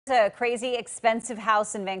A crazy expensive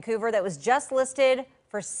house in Vancouver that was just listed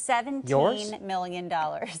for Yours? $17 million.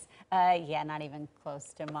 Yeah, not even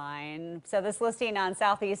close to mine. So this listing on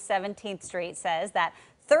Southeast 17th Street says that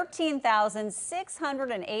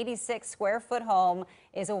 13,686 square foot home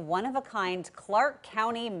is a one-of-a-kind Clark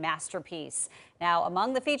County masterpiece. Now,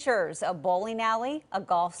 among the features, a bowling alley, a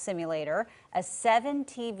golf simulator, a 7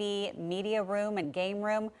 TV media room and game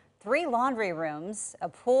room, 3 laundry rooms, a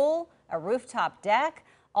pool, a rooftop deck,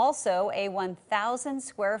 also a 1,000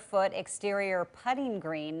 square foot exterior putting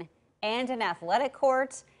green and an athletic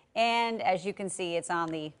court. And as you can see, it's on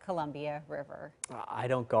the Columbia River. I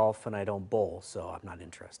don't golf and I don't bowl, so I'm not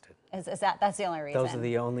interested. That's the only reason? Those are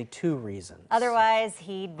the only 2 reasons. Otherwise,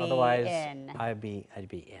 he'd be in. I'd be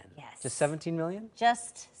in. Yes. Just 17 million?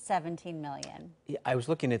 Just 17 million. Yeah, I was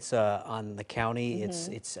looking. It's on the county.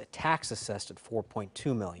 It's tax assessed at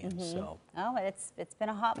 4.2 million. So. Oh, it's been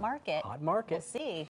a hot market. Hot market. We'll see.